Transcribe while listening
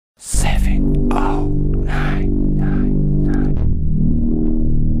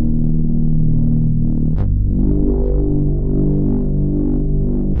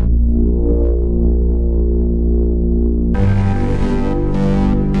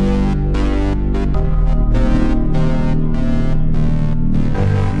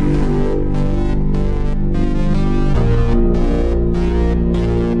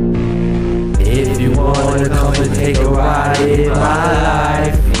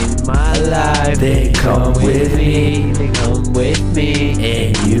then come with me,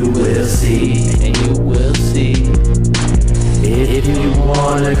 and you will see, If you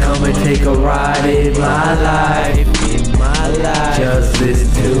wanna come and take a ride in my life, just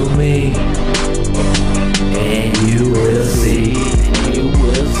listen to me, and you will see,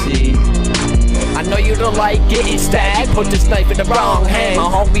 I know you don't like getting stabbed, put this knife in the wrong hand. My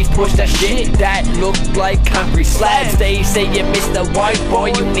homies push that shit that look like concrete slabs. They say you missed the white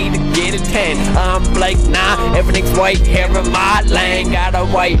boy, you need to get a tan. I'm like, nah, everything's white here in my land. Got a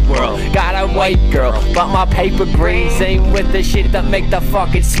white world, got a white girl, but my paper green. Same with the shit that make the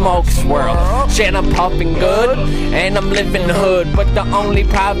fucking smoke swirl. Shit, I'm puffing good, and I'm living hood, but the only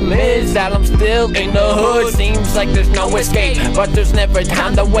problem is that I'm still in the hood. Seems like there's no escape, but there's never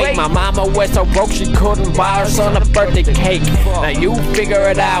time to wait. My mama was so broke she couldn't buy her son a birthday cake. Now you figure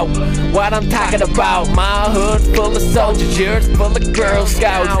it out, what I'm talking about. My hood's full of soldiers, yours full of Girl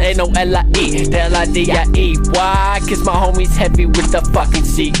Scouts. Ain't no L-I-E, L-I-D-I-E. Why? Cause my homie's heavy with the fucking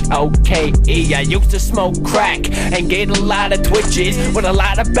C-O-K-E. I used to smoke crack and get a lot of twitches, with a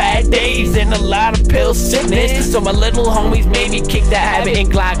lot of bad days and a lot of pill sickness. So my little homies made me kick that habit and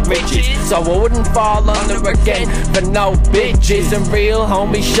Glock riches, so I wouldn't fall under again for no bitches. And real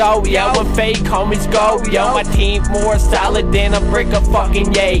homies show, yo, and fake homies go, yo. My team more solid than a brick of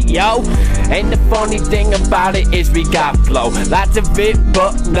fucking yay, yo. And the funny thing about it is we got flow, lots of it,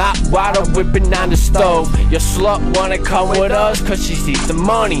 but not water whipping on the stove. Your slut wanna come with us cause she sees the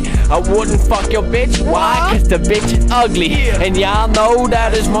money. I wouldn't fuck your bitch, why? Cause the bitch is ugly, and y'all know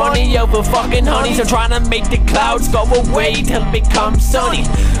that is money over fucking honey. So trying to make the clouds go away till it becomes sunny.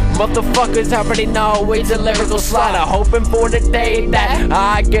 Motherfuckers already know it's a lyrical slaughter, hoping for the day that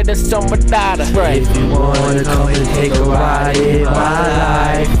I get a summer daughter. If you wanna come and take a ride in my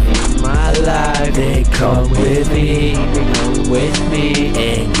life, then come with me,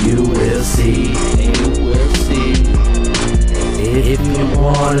 and you will see, If you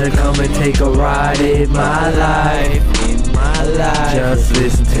wanna come and take a ride in my life, just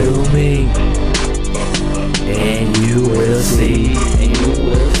listen to me, and you will see,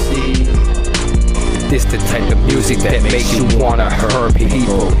 This the type of music that makes you wanna hurt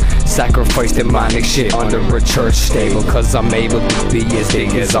people. Sacrifice demonic shit under a church stable, cause I'm able to be as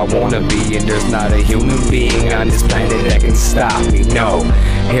big as I wanna be, and there's not a human being on this planet that can stop me, no.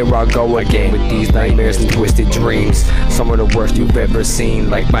 Here I go again with these nightmares and twisted dreams. Some of the worst you've ever seen,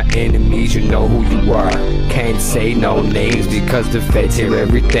 like my enemies, you know who you are. Can't say no names because the feds hear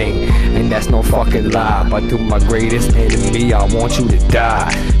everything, and that's no fucking lie. But to my greatest enemy, I want you to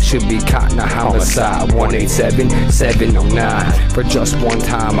die. Should be caught in a homicide, 187-709. For just one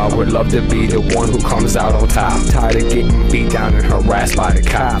time, I would love to be the one who comes out on top. Tired of getting beat down and harassed by the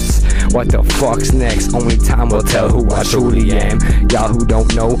cops. What the fuck's next? Only time will tell who I truly am. Y'all who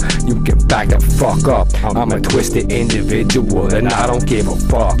don't know, you can back the fuck up. I'm a twisted individual and I don't give a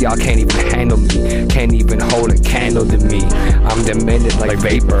fuck. Y'all can't even handle me, can't even hold a candle to me. I'm demented like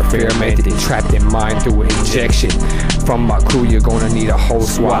vapor, fermented and trapped in mind through an injection. From my crew, you're gonna need a whole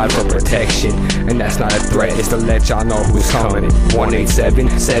squad for protection, and that's not a threat, it's to let y'all know who's coming.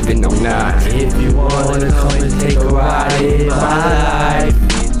 187-709. If you wanna come and take a ride in my life,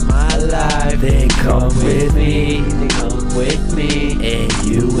 then come with me, and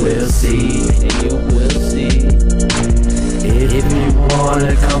you will see, If you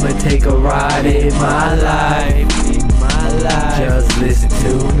wanna come and take a ride in my life, just listen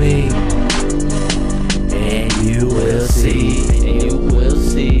to me, and you will see,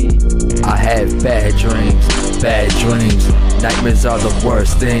 I have bad dreams. Nightmares are the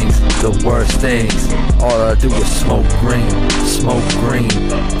worst things, All I do is smoke green,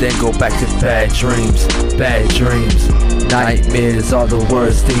 then go back to bad dreams. Nightmares are the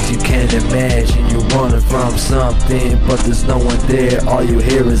worst things you can't imagine. You're running from something, but there's no one there. All you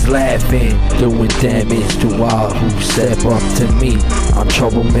hear is laughing, doing damage to all who step up to me. I'm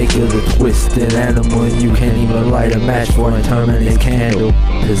troublemaker, the twisted animal, and you can't even light a match for a terminate candle.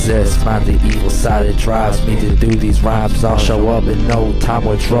 Possessed by the evil side that drives me to do these rhymes. I'll show up in no time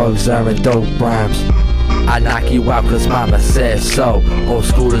with drugs and dope rhymes. I knock you out cause mama said so. Old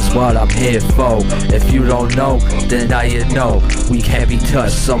school is what I'm here for. If you don't know, then now you know. We can't be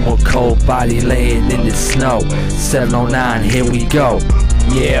touched, someone cold body laying in the snow. 709, here we go.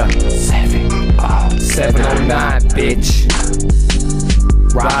 Yeah, 709, bitch.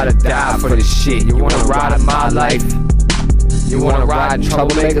 Ride or die for this shit. You wanna ride in my life? You wanna ride in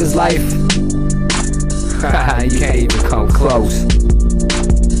Troublemaker's life? You can't even come close.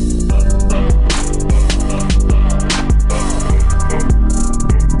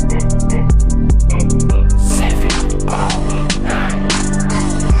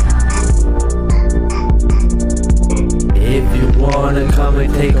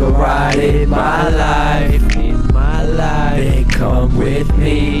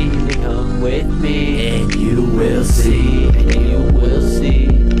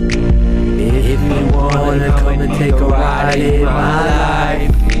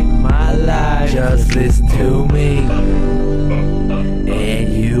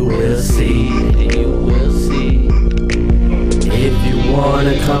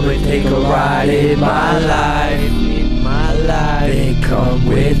 come and take a ride in my life, then come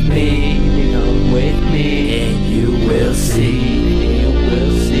with me, and you will see,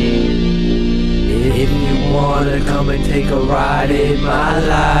 If you wanna come and take a ride in my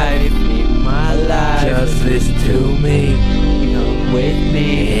life, just listen to me,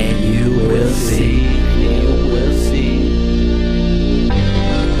 and